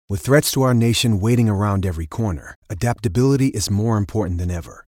With threats to our nation waiting around every corner, adaptability is more important than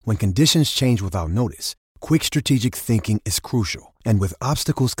ever. When conditions change without notice, quick strategic thinking is crucial. And with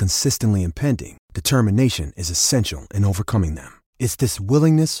obstacles consistently impending, determination is essential in overcoming them. It's this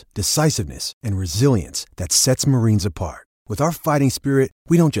willingness, decisiveness, and resilience that sets Marines apart. With our fighting spirit,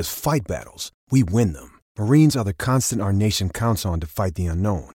 we don't just fight battles, we win them. Marines are the constant our nation counts on to fight the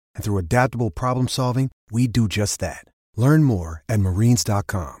unknown. And through adaptable problem solving, we do just that. Learn more at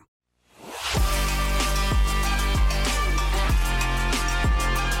marines.com.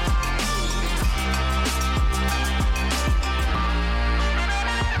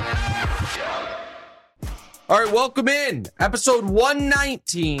 All right, welcome in. Episode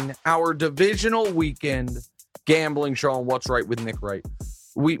 119, our divisional weekend gambling show on What's Right with Nick Wright.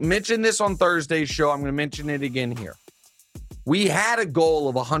 We mentioned this on Thursday's show. I'm going to mention it again here. We had a goal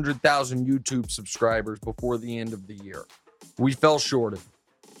of 100,000 YouTube subscribers before the end of the year. We fell short of it.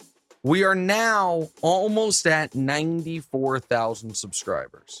 We are now almost at 94,000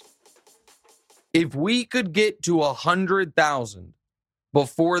 subscribers. If we could get to 100,000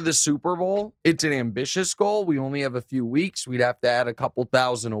 before the Super Bowl, it's an ambitious goal. We only have a few weeks. We'd have to add a couple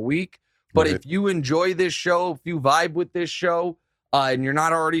thousand a week. But if you enjoy this show, if you vibe with this show, and you're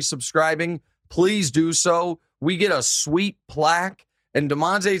not already subscribing, please do so. We get a sweet plaque, and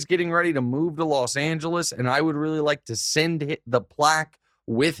DeMonte's getting ready to move to Los Angeles, and I would really like to send the plaque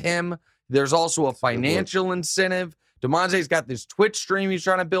with him. There's also a financial incentive. DeMonte's got this Twitch stream he's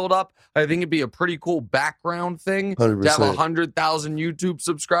trying to build up. I think it'd be a pretty cool background thing 100%. to have a 100,000 YouTube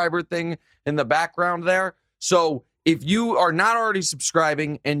subscriber thing in the background there. So if you are not already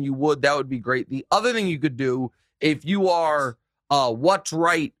subscribing and you would, that would be great. The other thing you could do, if you are What's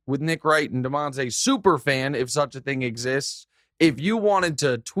Right with Nick Wright and DeMonte super fan, if such a thing exists, if you wanted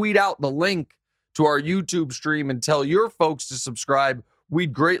to tweet out the link to our YouTube stream and tell your folks to subscribe,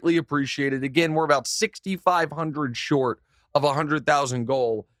 we'd greatly appreciate it. Again, we're about 6,500 short of 100,000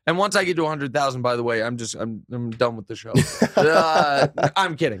 goal. And once I get to 100,000, by the way, I'm done with the show.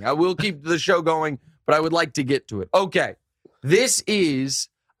 I'm kidding. I will keep the show going, but I would like to get to it. Okay. This is,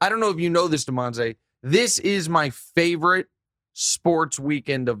 I don't know if you know this, DeMonte, this is my favorite sports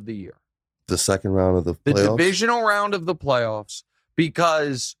weekend of the year. The second round of the playoffs? The divisional round of the playoffs,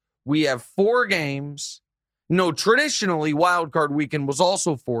 because we have 4 games. No, traditionally, Wild Card Weekend was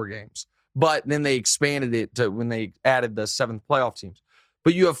also 4 games, but then they expanded it to when they added the 7th playoff teams.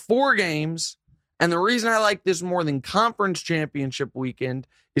 But you have 4 games, and the reason I like this more than Conference Championship Weekend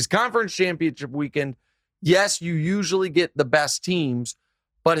is Conference Championship Weekend, yes, you usually get the best teams,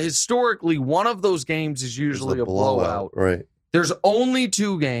 but historically, one of those games is usually a blowout. Right. There's only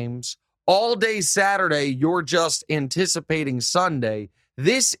 2 games. All day Saturday, you're just anticipating Sunday.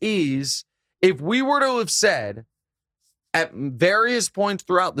 This is... If we were to have said at various points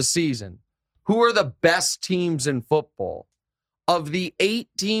throughout the season, who are the best teams in football, of the 8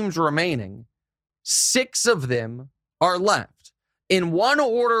 teams remaining, 6 of them are left. In one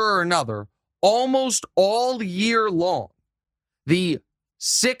order or another, almost all year long, the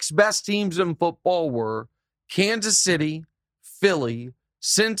 6 best teams in football were Kansas City, Philly,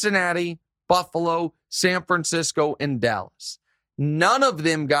 Cincinnati, Buffalo, San Francisco, and Dallas. None of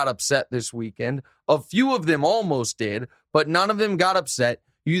them got upset this weekend. A few of them almost did, but none of them got upset.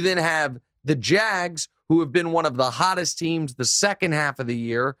 You then have the Jags, who have been one of the hottest teams the second half of the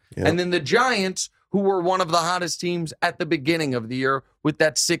year, and then the Giants, who were one of the hottest teams at the beginning of the year with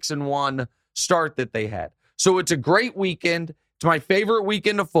that 6-1 start that they had. So it's a great weekend. It's my favorite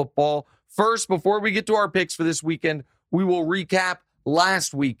weekend of football. First, before we get to our picks for this weekend, we will recap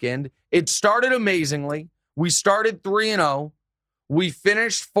last weekend. It started amazingly. We started 3-0. We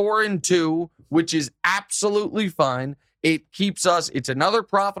finished 4-2, which is absolutely fine. It keeps us, it's another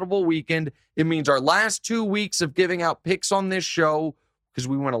profitable weekend. It means our last 2 weeks of giving out picks on this show, because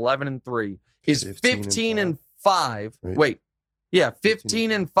we went 11-3, is 15-5. Right. Wait, yeah,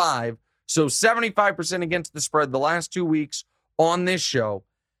 15-5. So 75% against the spread the last 2 weeks on this show.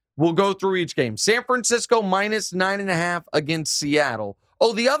 We'll go through each game. San Francisco minus 9.5 against Seattle.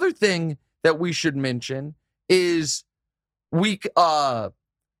 Oh, the other thing that we should mention is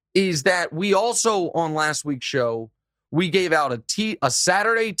that we also, on last week's show, we gave out a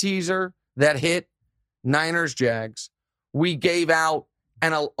Saturday teaser that hit Niners-Jags. We gave out,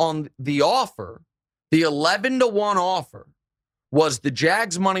 and on the offer, the 11-1 offer was the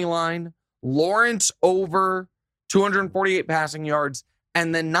Jags money line, Lawrence over 248 passing yards,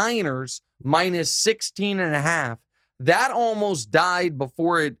 and the Niners minus 16.5. That almost died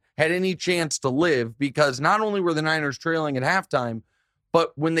before it had any chance to live, because not only were the Niners trailing at halftime,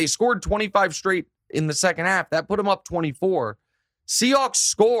 but when they scored 25 straight in the second half, that put them up 24. Seahawks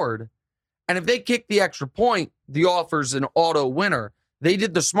scored, and if they kick the extra point, the offer's an auto winner. They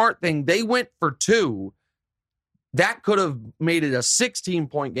did the smart thing. They went for 2. That could have made it a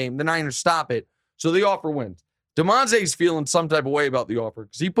 16-point game. The Niners stop it, so the offer wins. DeMonte's feeling some type of way about the offer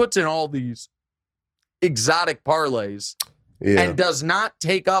because he puts in all these exotic parlays and does not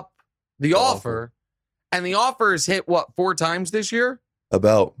take up the offer. And the offer is hit, 4 times this year?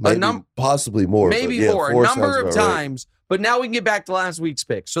 About, maybe, possibly more. Maybe more. A number of times. Right. But now we can get back to last week's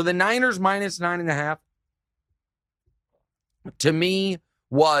pick. So the Niners minus 9.5, to me,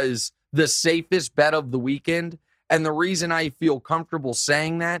 was the safest bet of the weekend. And the reason I feel comfortable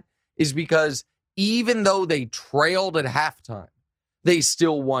saying that is because even though they trailed at halftime, they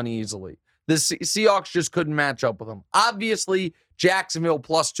still won easily. The Seahawks just couldn't match up with them. Obviously, Jacksonville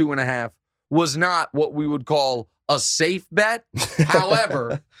plus 2.5 was not what we would call a safe bet.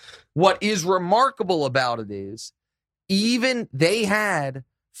 However, what is remarkable about it is even they had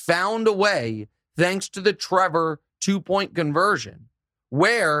found a way, thanks to the Trevor 2-point conversion,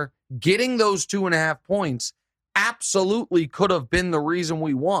 where getting those 2.5 points absolutely could have been the reason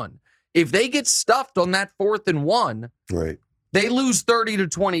we won. If they get stuffed on that 4th and 1, right, they lose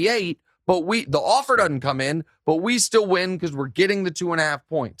 30-28, but the offer doesn't come in, but we still win because we're getting the 2.5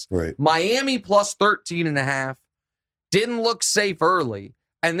 points. Right. Miami plus 13.5 didn't look safe early,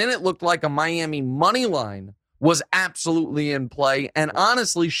 and then it looked like a Miami money line was absolutely in play and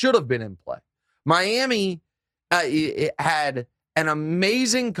honestly should have been in play. Miami had an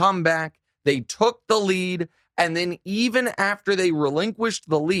amazing comeback. They took the lead, and then even after they relinquished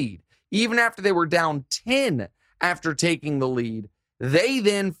the lead, even after they were down 10 after taking the lead, they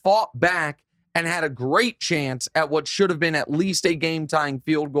then fought back and had a great chance at what should have been at least a game-tying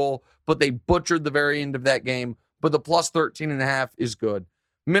field goal, but they butchered the very end of that game. But the plus 13.5 is good.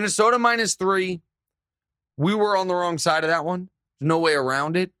 Minnesota minus 3, we were on the wrong side of that one. There's no way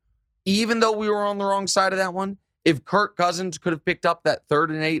around it. Even though we were on the wrong side of that one, if Kirk Cousins could have picked up that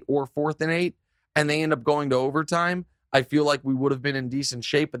 3rd and 8 or 4th and 8, and they end up going to overtime, I feel like we would have been in decent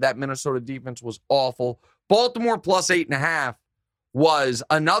shape, but that Minnesota defense was awful. Baltimore plus 8.5 was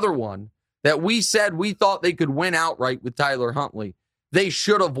another one that we said we thought they could win outright with Tyler Huntley. They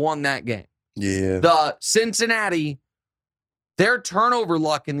should have won that game. Yeah. The Cincinnati, their turnover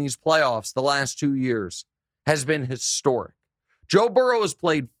luck in these playoffs the last 2 years has been historic. Joe Burrow has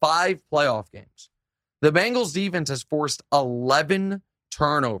played 5 playoff games. The Bengals defense has forced 11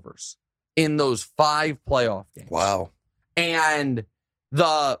 turnovers in those 5 playoff games. Wow. And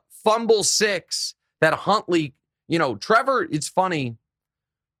the fumble 6 that Huntley, Trevor, it's funny.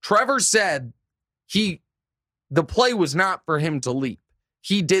 Trevor said the play was not for him to leap.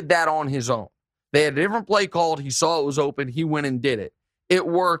 He did that on his own. They had a different play called. He saw it was open. He went and did it. It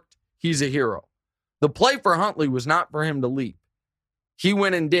worked. He's a hero. The play for Huntley was not for him to leap. He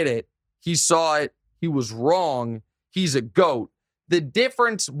went and did it. He saw it. He was wrong. He's a GOAT.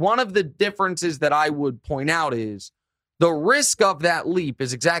 One of the differences that I would point out is the risk of that leap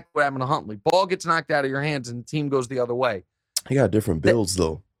is exactly what happened to Huntley. Ball gets knocked out of your hands and the team goes the other way. He got different builds,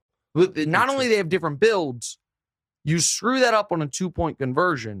 though. Not only they have different builds, you screw that up on a 2-point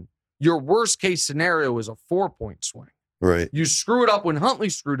conversion, your worst case scenario is a 4-point swing. Right. You screw it up when Huntley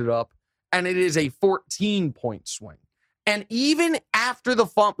screwed it up, and it is a 14-point swing. And even after the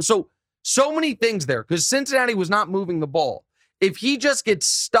fumble, so many things there, because Cincinnati was not moving the ball. If he just gets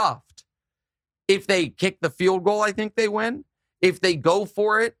stuffed, if they kick the field goal, I think they win. If they go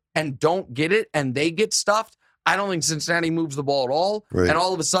for it and don't get it and they get stuffed, I don't think Cincinnati moves the ball at all. Right. And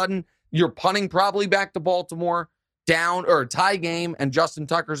all of a sudden, you're punting probably back to Baltimore, down or a tie game, and Justin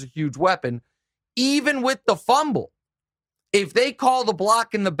Tucker's a huge weapon. Even with the fumble, if they call the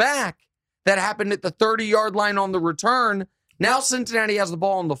block in the back that happened at the 30-yard line on the return, now Cincinnati has the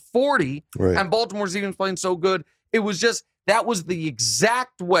ball on the 40, right, and Baltimore's even playing so good. It was just, that was the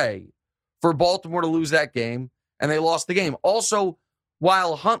exact way for Baltimore to lose that game, and they lost the game. Also,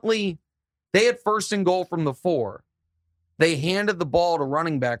 while Huntley, they had 1st and goal from the 4, they handed the ball to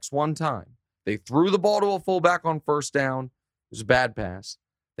running backs one time. They threw the ball to a fullback on 1st down. It was a bad pass.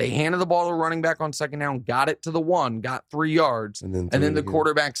 They handed the ball to a running back on 2nd down, got it to the 1, got 3 yards, and then the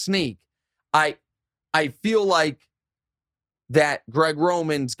quarterback sneak. I feel like that Greg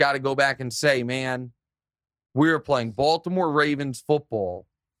Roman's got to go back and say, man, we're playing Baltimore Ravens football,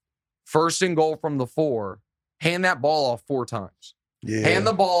 1st and goal from the 4, hand that ball off 4 times. Yeah. Hand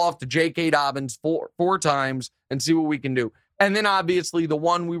the ball off to J.K. Dobbins four times and see what we can do. And then obviously the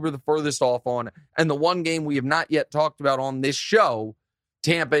one we were the furthest off on, and the one game we have not yet talked about on this show,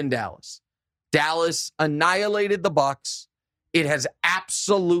 Tampa and Dallas. Dallas annihilated the Bucs. It has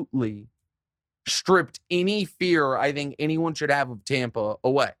absolutely stripped any fear I think anyone should have of Tampa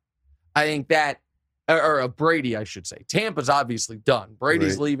away. I think that, or of Brady, I should say. Tampa's obviously done.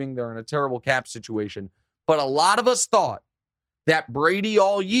 Brady's leaving. They're in a terrible cap situation. But a lot of us thought that Brady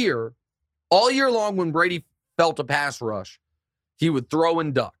all year long when Brady felt a pass rush, he would throw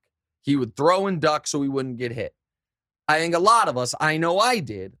and duck. He would throw and duck so he wouldn't get hit. I think a lot of us, I know I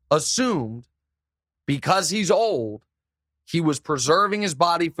did, assumed because he's old, he was preserving his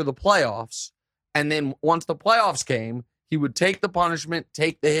body for the playoffs. And then once the playoffs came, he would take the punishment,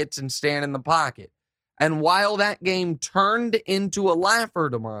 take the hits, and stand in the pocket. And while that game turned into a laugher,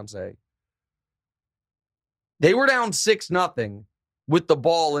 DeMonte, they were down 6-0 with the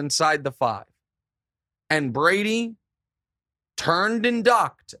ball inside the 5. And Brady turned and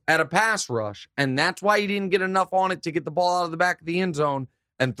ducked at a pass rush, and that's why he didn't get enough on it to get the ball out of the back of the end zone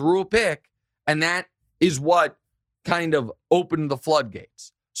and threw a pick. And that is what kind of opened the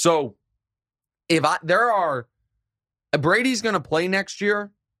floodgates. So if Brady's going to play next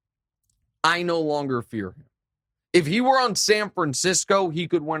year, I no longer fear him. If he were on San Francisco, he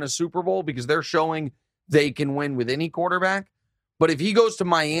could win a Super Bowl because they're showing they can win with any quarterback. But if he goes to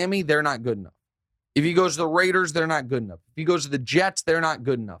Miami, they're not good enough. If he goes to the Raiders, they're not good enough. If he goes to the Jets, they're not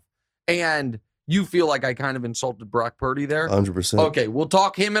good enough. And you feel like I kind of insulted Brock Purdy there? 100%. Okay, we'll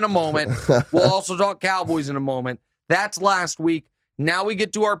talk him in a moment. We'll also talk Cowboys in a moment. That's last week. Now we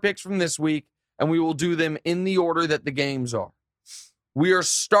get to our picks from this week, and we will do them in the order that the games are. We are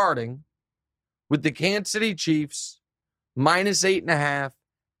starting with the Kansas City Chiefs, -8.5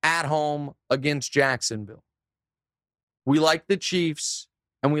 at home against Jacksonville. We like the Chiefs,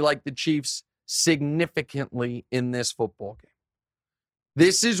 and we like the Chiefs significantly in this football game.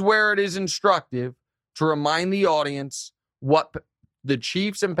 This is where it is instructive to remind the audience what the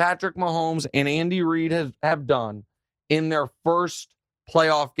Chiefs and Patrick Mahomes and Andy Reid have done in their first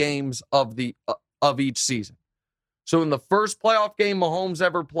playoff games of each season. So in the first playoff game Mahomes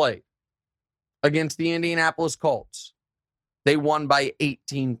ever played against the Indianapolis Colts, they won by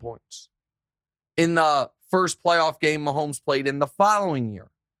 18 points. In the first playoff game Mahomes played in the following year,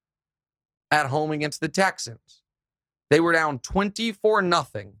 at home against the Texans, they were down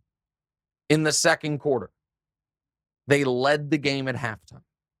 24-0 in the second quarter. They led the game at halftime.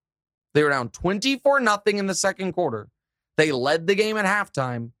 They were down 24-0 in the second quarter. They led the game at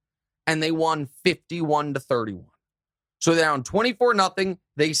halftime, and they won 51-31. So they're down 24-0.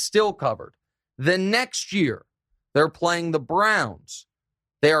 They still covered. The next year, they're playing the Browns.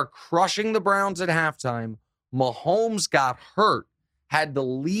 They are crushing the Browns at halftime. Mahomes got hurt, had to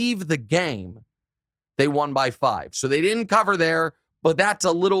leave the game. They won by 5. So they didn't cover there, but that's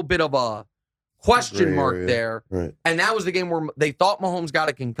a little bit of a question mark there. Right. And that was the game where they thought Mahomes got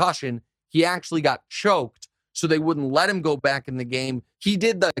a concussion. He actually got choked, so they wouldn't let him go back in the game. He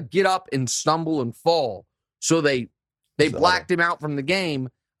did the get up and stumble and fall. So they blacked him out from the game.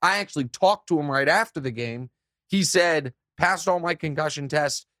 I actually talked to him right after the game. He said, passed all my concussion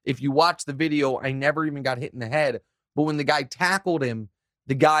tests. If you watch the video, I never even got hit in the head. But when the guy tackled him,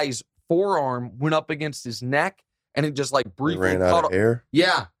 the guy's forearm went up against his neck, and it just like briefly ran out of air.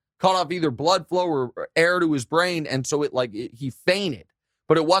 Yeah, caught off either blood flow or air to his brain, and so he fainted.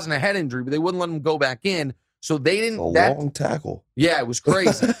 But it wasn't a head injury, but they wouldn't let him go back in. So they didn't. Long tackle. Yeah, it was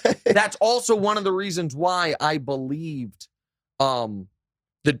crazy. That's also one of the reasons why I believed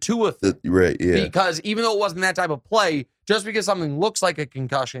the Tua thing. Right, yeah. Because even though it wasn't that type of play, just because something looks like a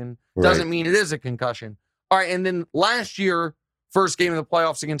concussion doesn't mean it is a concussion. All right, and then last year, first game of the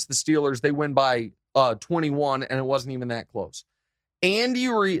playoffs against the Steelers, they win by 21, and it wasn't even that close. Andy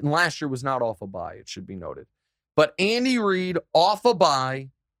Reid, and last year was not off a bye, it should be noted. But Andy Reid off a bye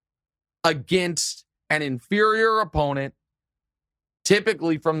against an inferior opponent,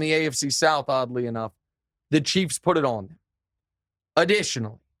 typically from the AFC South, oddly enough, the Chiefs put it on them.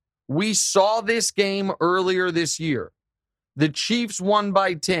 Additionally, we saw this game earlier this year. The Chiefs won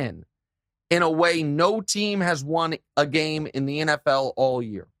by 10 in a way no team has won a game in the NFL all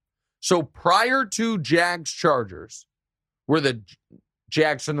year. So prior to Jags-Chargers, where the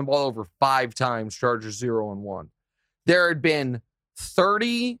Jags turned the ball over 5 times, Chargers 0-1, there had been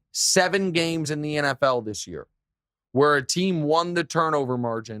 37 games in the NFL this year where a team won the turnover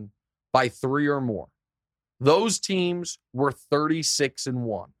margin by 3 or more. Those teams were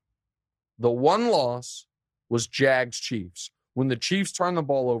 36-1. The one loss was Jags-Chiefs, when the Chiefs turned the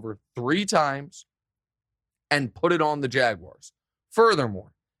ball over 3 times and put it on the Jaguars.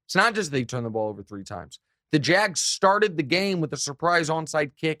 Furthermore, it's not just they turned the ball over 3 times. The Jags started the game with a surprise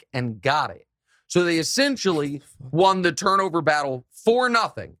onside kick and got it. So they essentially won the turnover battle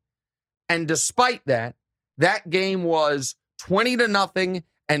 4-0. And despite that, that game was 20-0,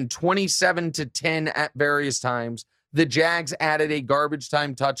 and 27-10 at various times. The Jags added a garbage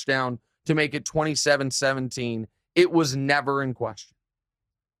time touchdown to make it 27-17. It was never in question.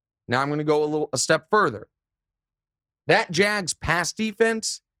 Now I'm going to go a step further. That Jags pass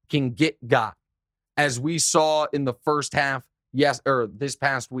defense can get got, as we saw in the first half this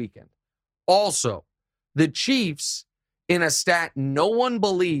past weekend. Also, the Chiefs, in a stat no one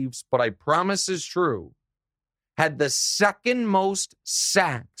believes, but I promise is true, had the second most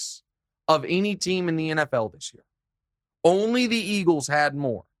sacks of any team in the NFL this year. Only the Eagles had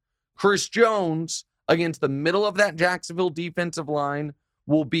more. Chris Jones, against the middle of that Jacksonville defensive line,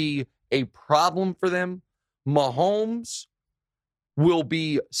 will be a problem for them. Mahomes will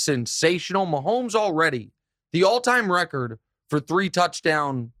be sensational. Mahomes already, the all-time record for 3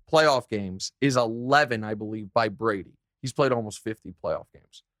 touchdown playoff games is 11, I believe, by Brady. He's played almost 50 playoff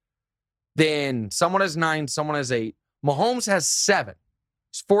games. Then someone has 9, someone has 8. Mahomes has 7.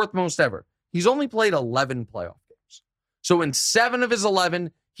 He's 4th most ever. He's only played 11 playoff games. So in 7 of his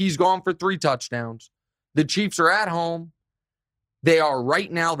 11, he's gone for 3 touchdowns. The Chiefs are at home. They are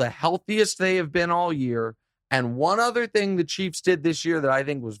right now the healthiest they have been all year. And one other thing the Chiefs did this year that I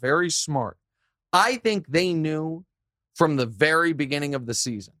think was very smart. I think they knew from the very beginning of the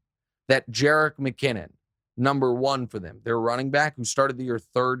season that Jerick McKinnon, number 1 for them, their running back who started the year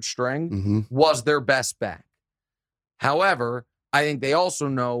 3rd string, was their best back. However, I think they also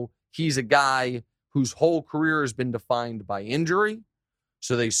know he's a guy whose whole career has been defined by injury,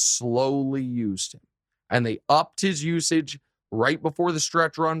 so they slowly used him. And they upped his usage right before the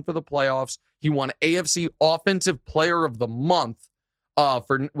stretch run for the playoffs. He won AFC Offensive Player of the Month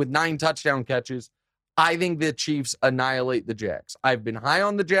with 9 touchdown catches. I think the Chiefs annihilate the Jags. I've been high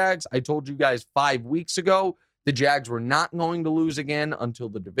on the Jags. I told you guys 5 weeks ago the Jags were not going to lose again until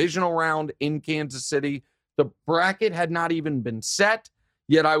the divisional round in Kansas City. The bracket had not even been set,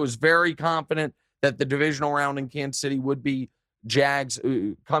 yet I was very confident that the divisional round in Kansas City would be Jags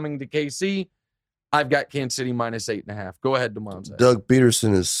coming to KC. I've got Kansas City minus 8.5. Go ahead, Demonte. Doug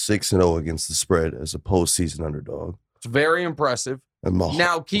Peterson is 6-0 against the spread as a postseason underdog. It's very impressive.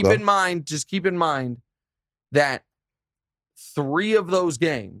 Now, keep in mind that 3 of those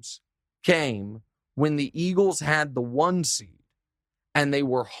games came when the Eagles had the 1 seed and they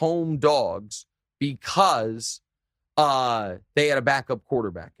were home dogs because they had a backup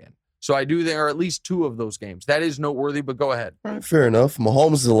quarterback in. So I do there are at least 2 of those games. That is noteworthy, but go ahead. All right, fair enough.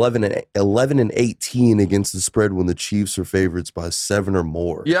 Mahomes is 11-18 against the spread when the Chiefs are favorites by 7 or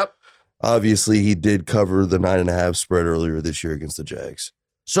more. Yep. Obviously, he did cover the 9.5 spread earlier this year against the Jags.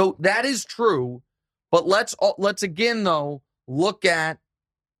 So that is true, but let's again though look at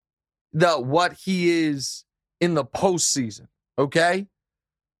what he is in the postseason. Okay,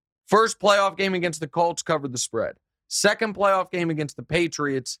 first playoff game against the Colts covered the spread. Second playoff game against the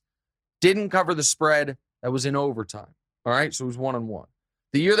Patriots didn't cover the spread. That was in overtime. All right, so it was 1-1.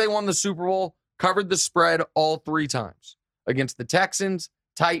 The year they won the Super Bowl, covered the spread all 3 times against the Texans,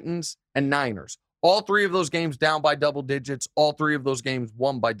 Titans, and Niners. All 3 of those games down by double digits. All 3 of those games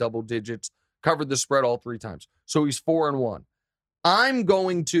won by double digits. Covered the spread all 3 times. So he's 4-1. I'm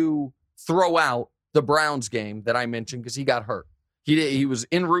going to throw out the Browns game that I mentioned because he got hurt. He was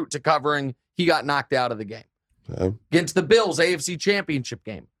en route to covering. He got knocked out of the game. Okay. Against the Bills, AFC Championship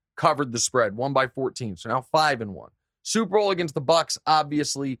game. Covered the spread, won by 14. So now 5-1. Super Bowl against the Bucs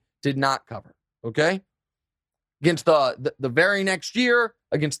obviously did not cover. Okay? Against the very next year,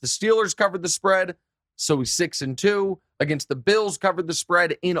 against the Steelers, covered the spread. So he's 6-2. Against the Bills, covered the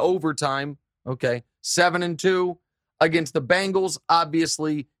spread in overtime. Okay, 7-2. Against the Bengals,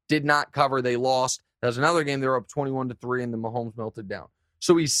 obviously did not cover. They lost. That was another game. They were up 21-3, and then Mahomes melted down.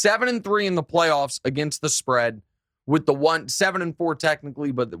 So he's 7-3 in the playoffs against the spread with the 7-4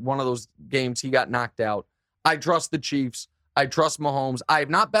 technically, but one of those games he got knocked out. I trust the Chiefs. I trust Mahomes. I have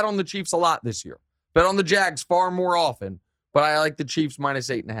not bet on the Chiefs a lot this year. Bet on the Jags far more often, but I like the Chiefs minus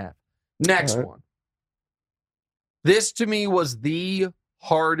 8.5. Next one. This to me was the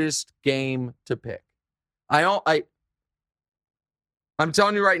hardest game to pick. I'm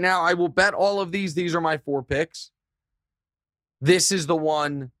telling you right now, I will bet all of these. These are my 4 picks. This is the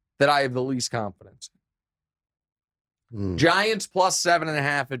one that I have the least confidence in. Giants plus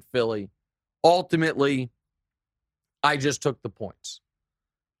 7.5 at Philly. Ultimately, I just took the points.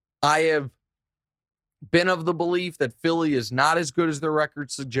 I have been of the belief that Philly is not as good as their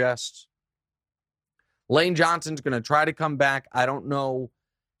record suggests. Lane Johnson's going to try to come back. I don't know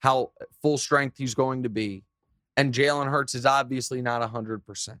how full strength he's going to be. And Jalen Hurts is obviously not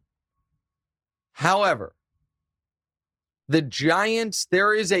 100%. However, the Giants,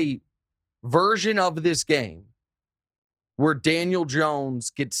 there is a version of this game where Daniel Jones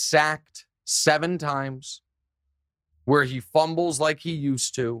gets sacked 7 times, where he fumbles like he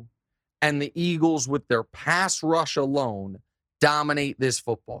used to, and the Eagles, with their pass rush alone, dominate this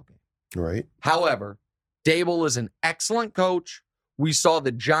football game. Right. However, Dable is an excellent coach. We saw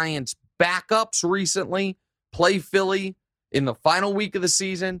the Giants' backups recently play Philly in the final week of the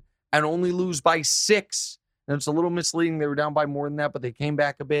season and only lose by 6. And it's a little misleading. They were down by more than that, but they came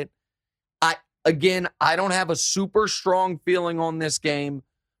back a bit. I don't have a super strong feeling on this game,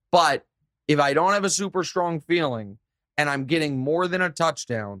 but if I don't have a super strong feeling and I'm getting more than a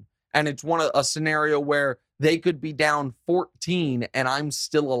touchdown, and it's a scenario where they could be down 14 and I'm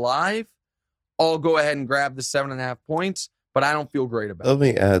still alive, I'll go ahead and grab the 7.5 points, but I don't feel great about it. Let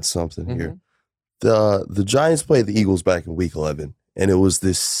me add something here. The Giants played the Eagles back in week 11, and it was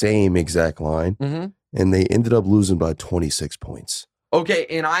this same exact line, and they ended up losing by 26 points. Okay,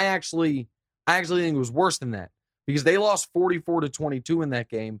 and I actually think it was worse than that, because they lost 44-22 in that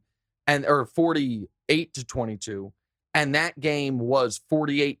game, or 48-22, and that game was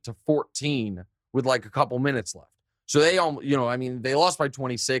 48-14 with like a couple minutes left. So they they lost by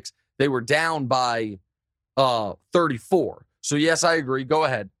 26. They were down by 34. So yes, I agree. Go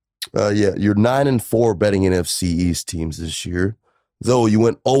ahead. You're 9-4 betting NFC East teams this year, though you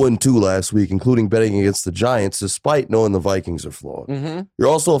went 0-2 last week, including betting against the Giants, despite knowing the Vikings are flawed. You're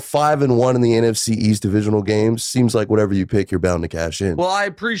also 5-1 in the NFC East divisional games. Seems like whatever you pick, you're bound to cash in. Well, I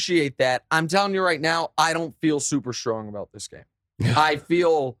appreciate that. I'm telling you right now, I don't feel super strong about this game. I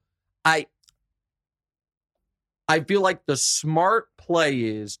feel like the smart play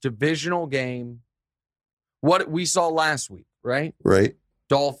is divisional game. What we saw last week, right? Right.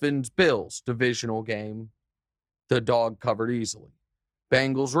 Dolphins, Bills, divisional game. The dog covered easily.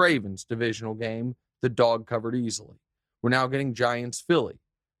 Bengals, Ravens, divisional game. The dog covered easily. We're now getting Giants, Philly,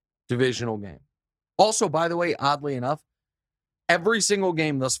 divisional game. Also, by the way, oddly enough, every single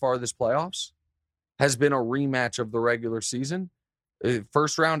game thus far this playoffs has been a rematch of the regular season.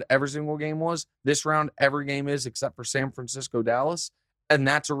 First round, every single game was. This round, every game is, except for San Francisco, Dallas. And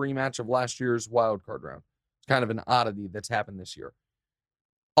that's a rematch of last year's wild card round. It's kind of an oddity that's happened this year.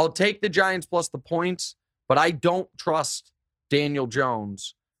 I'll take the Giants plus the points, but I don't trust Daniel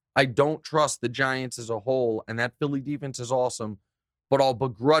Jones. I don't trust the Giants as a whole, and that Philly defense is awesome, but I'll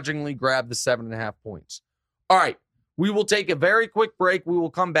begrudgingly grab the 7.5 points. All right, we will take a very quick break. We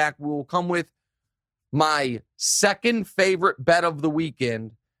will come back. We will come with my second favorite bet of the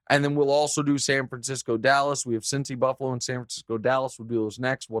weekend, and then we'll also do San Francisco, Dallas. We have Cincy, Buffalo, and San Francisco, Dallas. We'll do those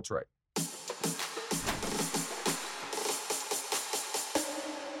next. What's right?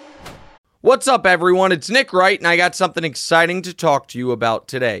 What's up, everyone? It's Nick Wright, and I got something exciting to talk to you about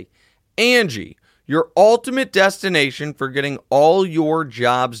today. Angie, your ultimate destination for getting all your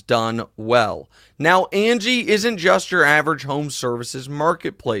jobs done well. Now, Angie isn't just your average home services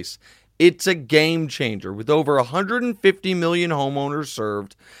marketplace. It's a game changer with over 150 million homeowners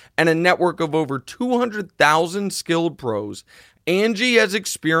served and a network of over 200,000 skilled pros. Angie has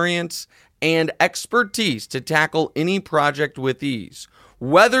experience and expertise to tackle any project with ease.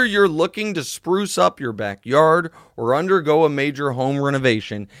 Whether you're looking to spruce up your backyard or undergo a major home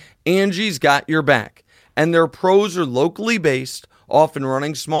renovation, Angie's got your back. And their pros are locally based, often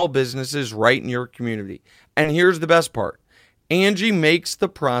running small businesses right in your community. And here's the best part. Angie makes the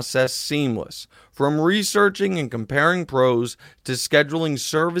process seamless. From researching and comparing pros to scheduling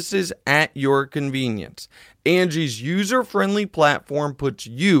services at your convenience. Angie's user-friendly platform puts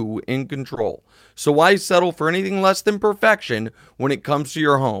you in control. So why settle for anything less than perfection when it comes to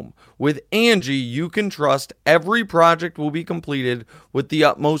your home? With Angie, you can trust every project will be completed with the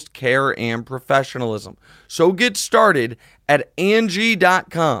utmost care and professionalism. So get started at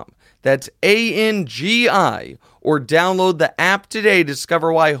Angie.com. That's ANGI, or download the app today to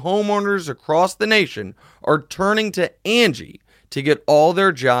discover why homeowners across the nation are turning to Angie to get all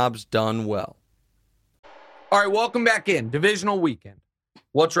their jobs done well. All right, welcome back in. Divisional weekend.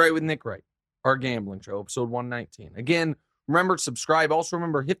 What's right with Nick Wright? Our gambling show, episode 119. Again, remember, subscribe. Also,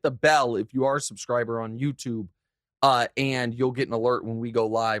 remember, hit the bell if you are a subscriber on YouTube, and you'll get an alert when we go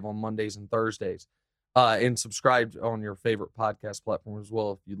live on Mondays and Thursdays. And subscribe on your favorite podcast platform as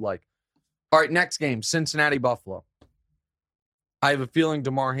well if you'd like. All right, next game, Cincinnati, Buffalo. I have a feeling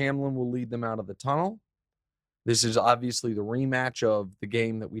Damar Hamlin will lead them out of the tunnel. This is obviously the rematch of the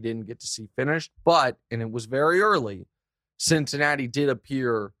game that we didn't get to see finished, but, and it was very early, Cincinnati did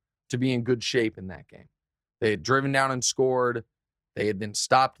appear to be in good shape in that game. They had driven down and scored. They had then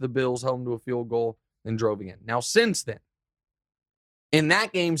stopped the Bills home to a field goal and drove again. Now, since then, in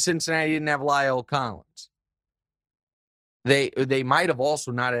that game, Cincinnati didn't have Lyle Collins. They might have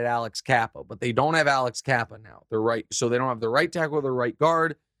also not had Alex Kappa, but they don't have Alex Kappa now. They're right. So they don't have their right tackle or their right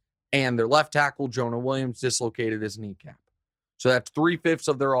guard, and their left tackle, Jonah Williams, dislocated his kneecap. So that's 3/5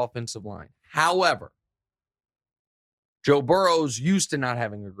 of their offensive line. However, Joe Burrow's used to not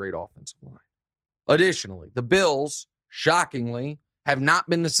having a great offensive line. Additionally, the Bills, shockingly, have not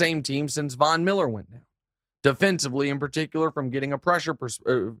been the same team since Von Miller went down. Defensively, in particular, from getting a pressure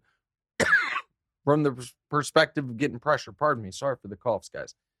from the perspective of getting pressure. Pardon me. Sorry for the coughs,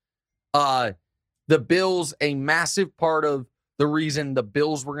 guys. The Bills, a massive part of the reason the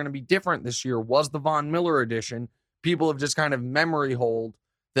Bills were going to be different this year was the Von Miller addition. People have just kind of memory hold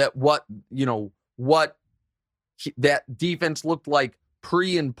that that defense looked like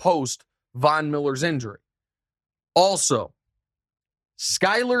pre and post Von Miller's injury. Also,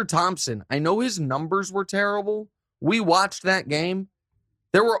 Skylar Thompson, I know his numbers were terrible. We watched that game.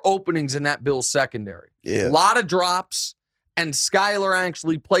 There were openings in that Bills secondary. Yeah. A lot of drops, and Skylar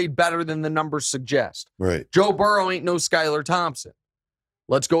actually played better than the numbers suggest. Right. Joe Burrow ain't no Skylar Thompson.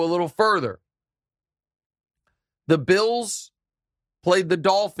 Let's go a little further. The Bills played the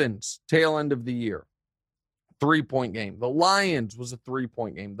Dolphins tail end of the year. 3-point game. The Lions was a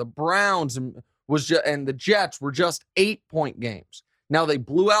 3-point game. The Browns and the Jets were just 8-point games. Now they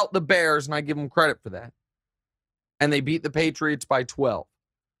blew out the Bears, and I give them credit for that. And they beat the Patriots by 12.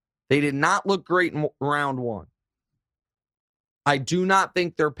 They did not look great in round one. I do not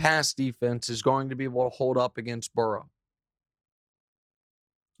think their pass defense is going to be able to hold up against Burrow.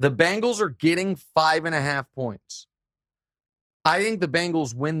 The Bengals are getting 5.5 points. I think the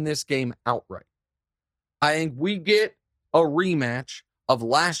Bengals win this game outright. I think we get a rematch of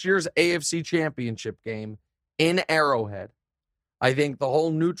last year's AFC Championship game in Arrowhead. I think the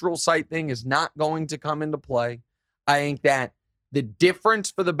whole neutral site thing is not going to come into play. I think that the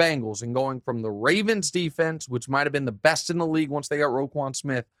difference for the Bengals in going from the Ravens defense, which might have been the best in the league once they got Roquan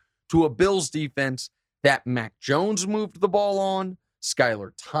Smith, to a Bills defense that Mac Jones moved the ball on,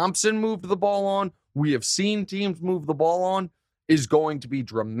 Skylar Thompson moved the ball on, we have seen teams move the ball on, is going to be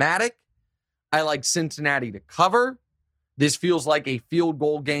dramatic. I like Cincinnati to cover. This feels like a field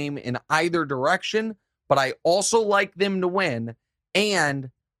goal game in either direction, but I also like them to win.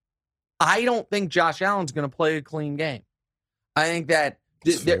 And I don't think Josh Allen's going to play a clean game. I think that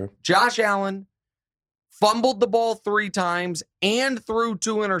Josh Allen fumbled the ball 3 times and threw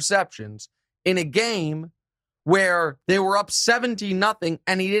 2 interceptions in a game where they were up 17-0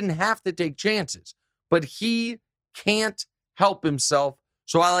 and he didn't have to take chances. But he can't help himself.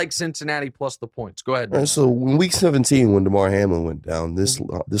 So I like Cincinnati plus the points. Go ahead. Right, so in week 17, when DeMar Hamlin went down, this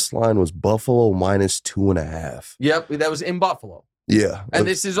line was Buffalo minus 2.5. Yep, that was in Buffalo. Yeah. And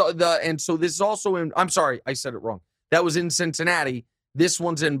this is so this is also in, I'm sorry, I said it wrong. That was in Cincinnati. This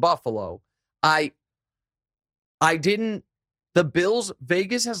one's in Buffalo. The Bills,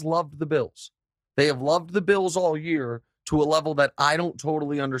 Vegas has loved the Bills. They have loved the Bills all year to a level that I don't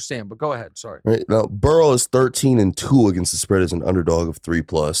totally understand. But go ahead, sorry. Right, now, Burrow is 13-2 against the spread as an underdog of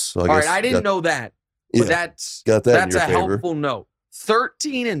 3+. So I didn't know that. But that's a helpful note.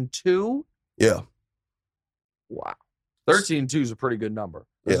 13-2? Yeah. Wow. 13-2 is a pretty good number.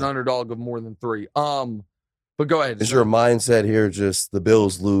 There's an underdog of more than 3. But go ahead. Is your mindset here just the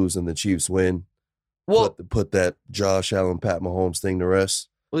Bills lose and the Chiefs win? Well, put that Josh Allen, Pat Mahomes thing to rest?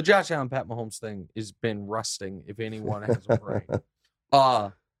 Well, the Josh Allen, Pat Mahomes thing has been rusting if anyone has a brain.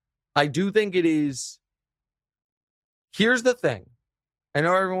 I do think it is. Here's the thing. I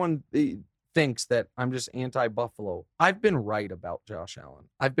know everyone thinks that I'm just anti-Buffalo. I've been right about Josh Allen.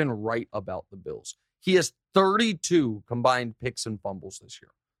 I've been right about the Bills. He has 32 combined picks and fumbles this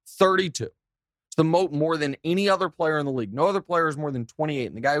year. 32. It's the more than any other player in the league. No other player is more than 28.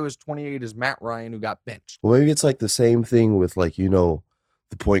 And the guy who has 28 is Matt Ryan, who got benched. Well, maybe it's like the same thing with the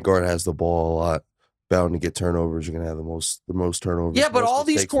point guard has the ball a lot, bound to get turnovers. You're going to have the most turnovers. Yeah, but all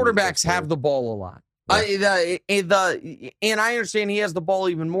these quarterbacks have the ball a lot. Yeah. And I understand he has the ball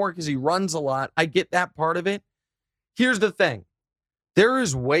even more because he runs a lot. I get that part of it. Here's the thing. There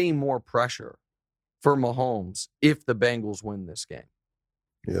is way more pressure for Mahomes if the Bengals win this game.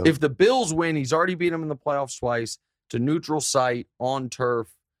 Yeah. If the Bills win, he's already beat them in the playoffs twice, to neutral site, on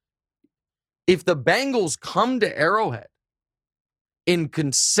turf. If the Bengals come to Arrowhead in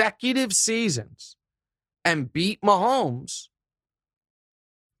consecutive seasons and beat Mahomes,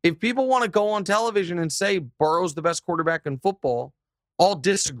 if people want to go on television and say Burrow's the best quarterback in football, I'll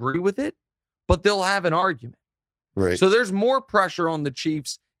disagree with it, but they'll have an argument. Right. So there's more pressure on the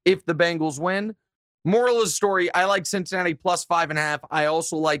Chiefs if the Bengals win. Moral of the story, I like Cincinnati plus 5.5. I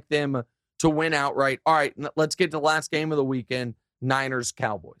also like them to win outright. All right, let's get to the last game of the weekend,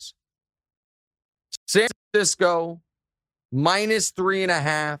 Niners-Cowboys. San Francisco minus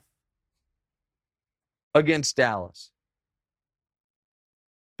 3.5 against Dallas.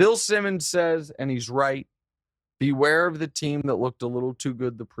 Bill Simmons says, and he's right, beware of the team that looked a little too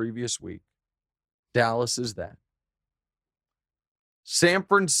good the previous week. Dallas is that. San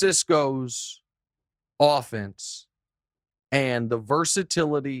Francisco's offense and the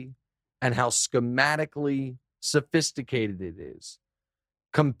versatility and how schematically sophisticated it is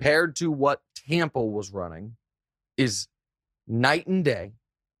compared to what Tampa was running is night and day.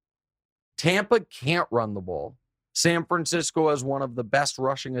 Tampa can't run the ball. San Francisco has one of the best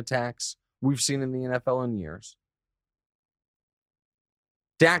rushing attacks we've seen in the NFL in years.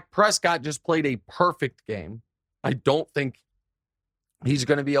 Dak Prescott just played a perfect game. I don't think he's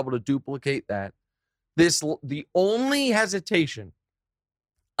going to be able to duplicate that. The only hesitation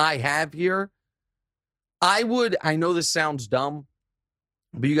I have here, I know this sounds dumb,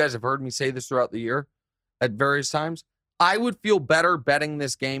 but you guys have heard me say this throughout the year at various times. I would feel better betting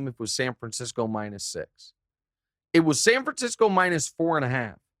this game if it was San Francisco minus 6. It was San Francisco minus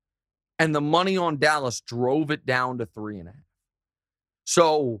 4.5, and the money on Dallas drove it down to 3.5.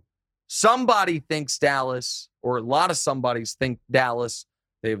 So somebody thinks Dallas, or a lot of somebodies think Dallas,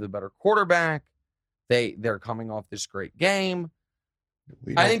 they have the better quarterback. They're coming off this great game.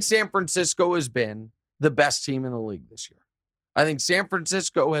 I think San Francisco has been the best team in the league this year. I think San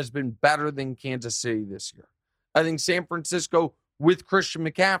Francisco has been better than Kansas City this year. I think San Francisco, with Christian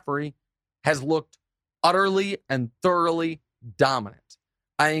McCaffrey, has looked utterly and thoroughly dominant.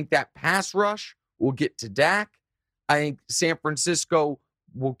 I think that pass rush will get to Dak. I think San Francisco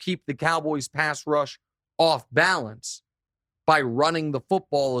will keep the Cowboys' pass rush off balance by running the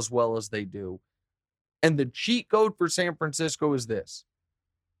football as well as they do. And the cheat code for San Francisco is this.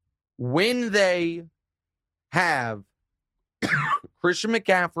 When they have Christian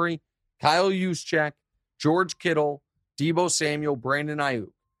McCaffrey, Kyle Juszczyk, George Kittle, Deebo Samuel, Brandon Ayuk,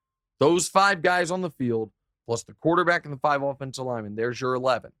 those 5 guys on the field, plus the quarterback and the 5 offensive linemen, there's your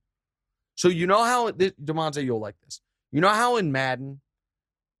 11. So you know how, DeMonte, you'll like this. You know how in Madden,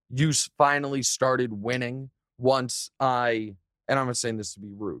 you finally started winning once and I'm not saying this to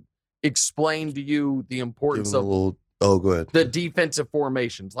be rude, explain to you the importance of go ahead. The defensive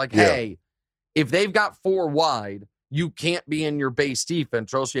formations. Like, hey, if they've got 4 wide, you can't be in your base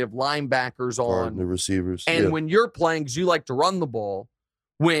defense, or else you have linebackers on the receivers. And when you're playing, because you like to run the ball,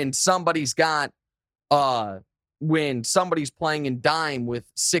 when somebody's playing in dime with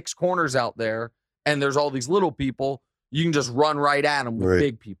 6 corners out there, and there's all these little people, you can just run right at them with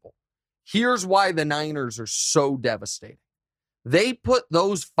big people. Here's why the Niners are so devastating. They put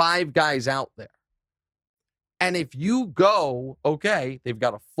those 5 guys out there. And if you go, okay, they've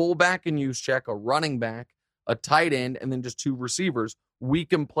got a fullback in Juszczyk, a running back, a tight end, and then just 2 receivers. We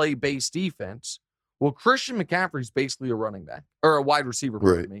can play base defense. Well, Christian McCaffrey's basically a running back, or a wide receiver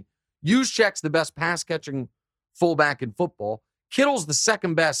for me. Juszczyk's the best pass-catching fullback in football. Kittle's the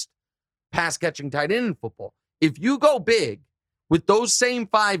second best pass-catching tight end in football. If you go big with those same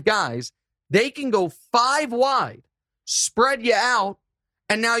 5 guys, they can go 5 wide, spread you out,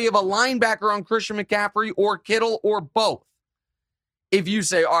 and now you have a linebacker on Christian McCaffrey or Kittle or both. If you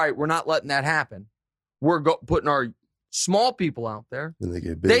say, all right, we're not letting that happen, we're putting our small people out there, and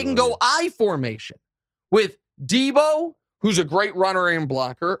they can go I formation with Deebo, who's a great runner and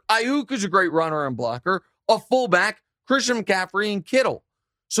blocker, Ayuk, who's a great runner and blocker, a fullback, Christian McCaffrey, and Kittle.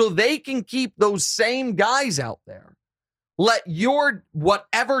 So they can keep those same guys out there. Let your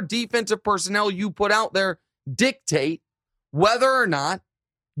whatever defensive personnel you put out there dictate whether or not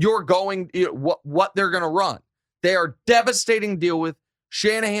you're going, what they're going to run. They are devastating to deal with.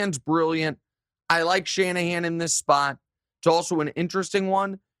 Shanahan's brilliant. I like Shanahan in this spot. It's also an interesting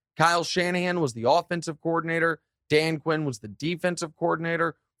one. Kyle Shanahan was the offensive coordinator. Dan Quinn was the defensive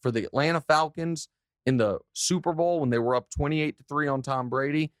coordinator for the Atlanta Falcons in the Super Bowl when they were up 28-3 on Tom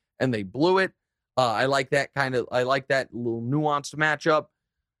Brady, and they blew it. I like that little nuanced matchup.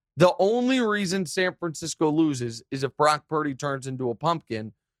 The only reason San Francisco loses is if Brock Purdy turns into a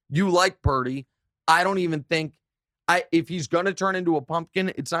pumpkin. You like Purdy. I don't even think if he's going to turn into a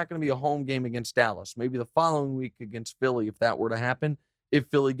pumpkin, it's not going to be a home game against Dallas. Maybe the following week against Philly, if that were to happen. If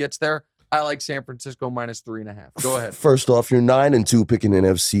Philly gets there, I like San Francisco minus 3.5. Go ahead. First off, you're 9-2 picking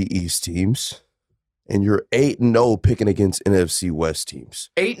NFC East teams, and you're 8-0 picking against NFC West teams.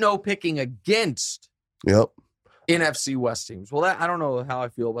 8-0 picking against NFC West teams. Well, I don't know how I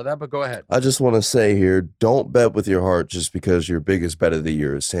feel about that, but go ahead. I just want to say here, don't bet with your heart just because your biggest bet of the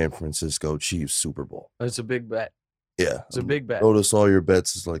year is San Francisco Chiefs Super Bowl. It's a big bet. Yeah. It's a big bet. Notice all your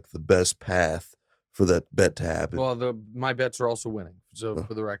bets is like the best path for that bet to happen. Well, my bets are also winning, so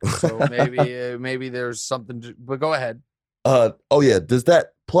for the record. So maybe there's something but go ahead. Oh yeah. Does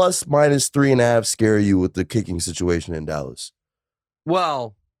that plus minus 3.5 scare you with the kicking situation in Dallas?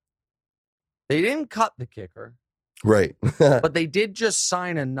 Well, they didn't cut the kicker, Right. but they did just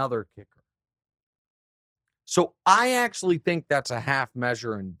sign another kicker. So I actually think that's a half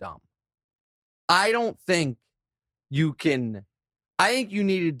measure and dumb. I don't think you can. I think you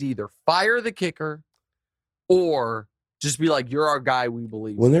needed to either fire the kicker or just be like, you're our guy, we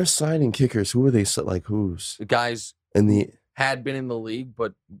believe. When they're signing kickers, who are they? Like who's? The guys in the had been in the league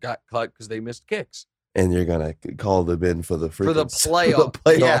but got cut because they missed kicks. And you're gonna call them in for the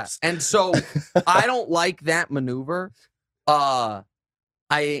playoffs. Yeah. And so I don't like that maneuver. I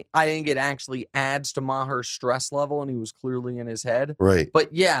think it actually adds to Maher's stress level, and he was clearly in his head. Right.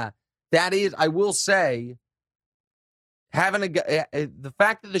 But yeah, that is, I will say, having the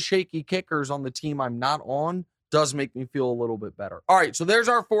fact that the shaky kickers on the team I'm not on does make me feel a little bit better. All right, so there's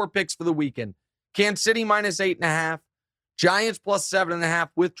our 4 picks for the weekend. Kansas City minus 8.5, Giants plus 7.5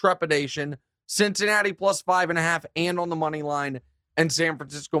 with trepidation, Cincinnati plus 5.5 and on the money line, and San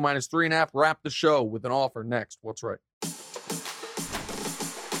Francisco minus 3.5. Wrap the show with an offer next. What's right?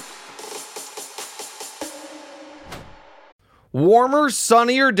 Warmer,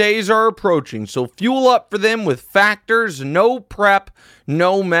 sunnier days are approaching, so fuel up for them with Factor's no prep,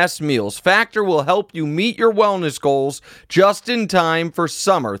 no mess meals. Factor will help you meet your wellness goals just in time for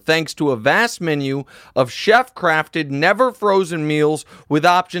summer, thanks to a vast menu of chef-crafted, never-frozen meals with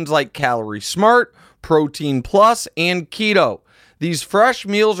options like Calorie Smart, Protein Plus, and Keto. These fresh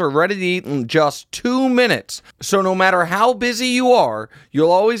meals are ready to eat in just 2 minutes. So no matter how busy you are,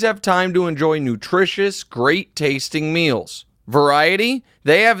 you'll always have time to enjoy nutritious, great-tasting meals. Variety?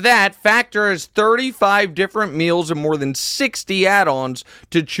 They have that. Factor has 35 different meals and more than 60 add-ons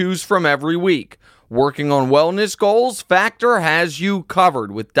to choose from every week. Working on wellness goals? Factor has you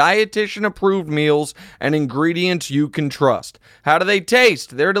covered with dietitian-approved meals and ingredients you can trust. How do they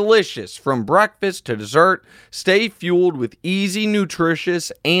taste? They're delicious. From breakfast to dessert, stay fueled with easy,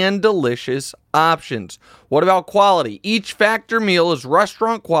 nutritious, and delicious options. What about quality? Each Factor meal is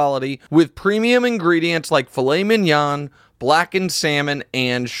restaurant quality with premium ingredients like filet mignon, blackened salmon,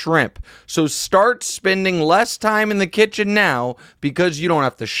 and shrimp. So start spending less time in the kitchen now because you don't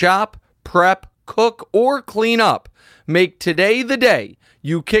have to shop, prep, cook, or clean up. Make today the day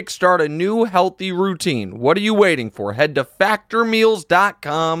you kickstart a new healthy routine. What are you waiting for? Head to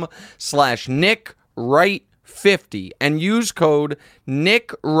factormeals.com/NickWright50 and use code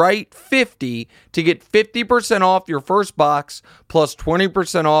NickWright50 to get 50% off your first box plus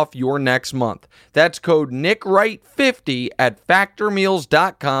 20% off your next month. That's code NickWright50 at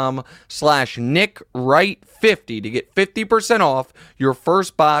factormeals.com/NickWright50 to get 50% off your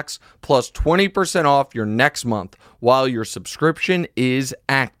first box plus 20% off your next month while your subscription is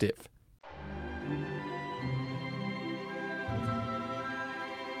active.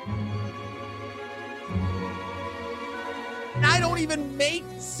 I don't even make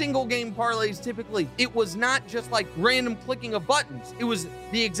single game parlays typically. It was not just like random clicking of buttons. It was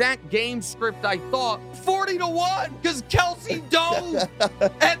the exact game script I thought. 40-1 because Kelsey dove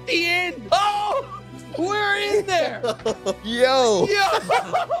at the end. Oh, we're in there. Yo.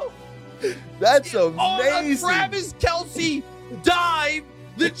 That's amazing. On a Travis Kelsey dive,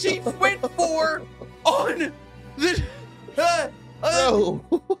 the Chiefs went for on the... Bro.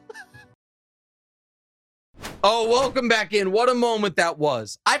 Oh, welcome back in. What a moment that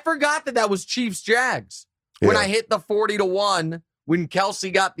was. I forgot that was Chiefs-Jags. When I hit the 40-1, when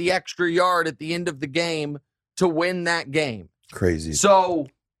Kelsey got the extra yard at the end of the game to win that game. Crazy. So,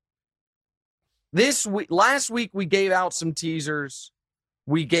 last week we gave out some teasers.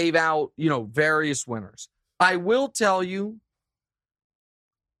 We gave out, various winners. I will tell you,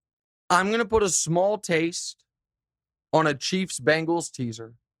 I'm going to put a small taste on a Chiefs-Bengals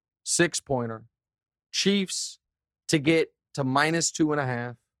teaser, 6-pointer. Chiefs to get to minus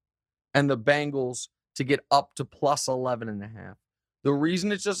 2.5 and the Bengals to get up to plus 11.5. The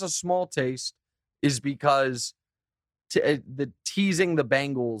reason it's just a small taste is because the teasing the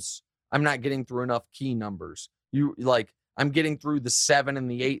Bengals, I'm not getting through enough key numbers. I'm getting through the 7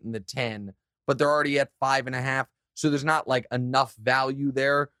 and the 8 and the 10, but they're already at 5.5. So there's not enough value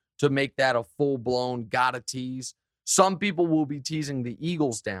there to make that a full-blown gotta tease. Some people will be teasing the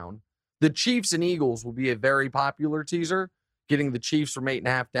Eagles down. The Chiefs and Eagles will be a very popular teaser, getting the Chiefs from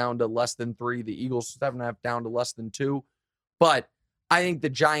 8.5 down to less than 3, the Eagles 7.5 down to less than 2. But I think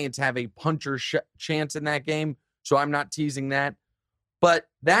the Giants have a puncher chance in that game, so I'm not teasing that. But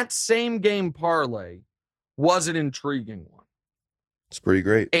that same game parlay was an intriguing one. It's pretty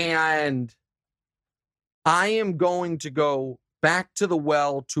great. And I am going to go back to the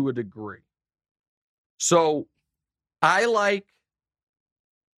well to a degree. So I like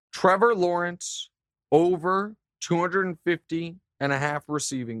Trevor Lawrence over 250 and a half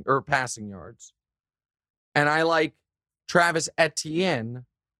receiving or passing yards. And I like Travis Etienne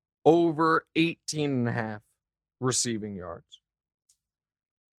over 18 and a half receiving yards.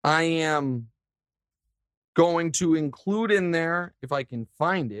 I am going to include in there, if I can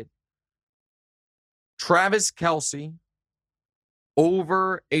find it, Travis Kelce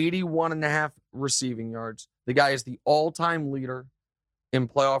over 81 and a half receiving yards. The guy is the all-time leader in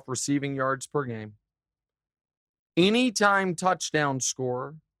playoff receiving yards per game. Anytime touchdown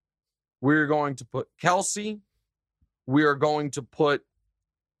scorer, we're going to put Kelce. We are going to put,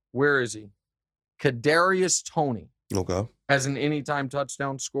 where is he? Kadarius Toney. Okay. As an anytime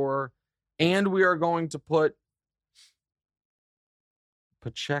touchdown scorer. And we are going to put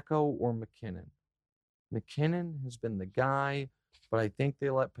Pacheco or McKinnon. McKinnon has been the guy, but I think they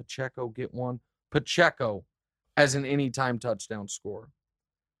let Pacheco get one. Pacheco as an anytime touchdown scorer.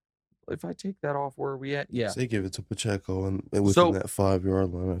 If I take that off, where are we at? Yeah. Say give it to Pacheco and within that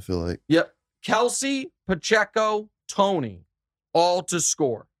 5-yard line, I feel like. Yep. Kelce, Pacheco, Toney, all to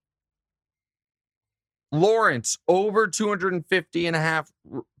score. Lawrence over 250 and a half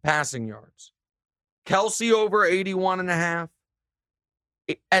passing yards. Kelce over 81 and a half.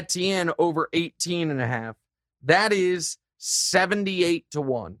 Etienne over 18 and a half. That is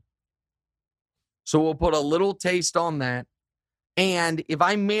 78-1. So we'll put a little taste on that. And if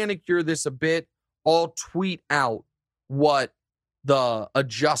I manicure this a bit, I'll tweet out what the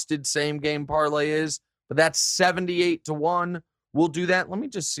adjusted same game parlay is. But that's 78-1. We'll do that. Let me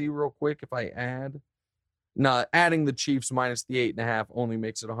just see real quick if I add. No, adding the Chiefs minus the 8.5 only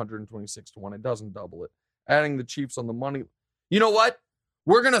makes it 126-1. It doesn't double it. Adding the Chiefs on the money. You know what?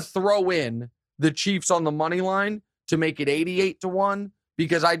 We're going to throw in the Chiefs on the money line to make it 88-1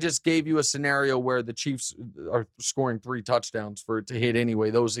 because I just gave you a scenario where the Chiefs are scoring 3 touchdowns for it to hit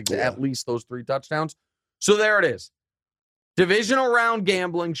anyway. At least those 3 touchdowns. So there it is. Divisional round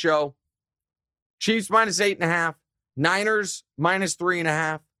gambling show. Chiefs minus 8.5. Niners minus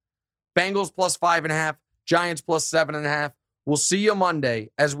 3.5. Bengals plus 5.5. Giants plus 7.5. We'll see you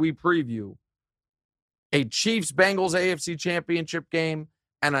Monday as we preview a Chiefs-Bengals AFC Championship game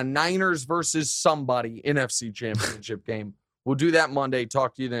and a Niners versus somebody NFC Championship game. We'll do that Monday.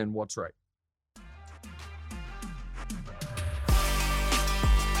 Talk to you then. What's right?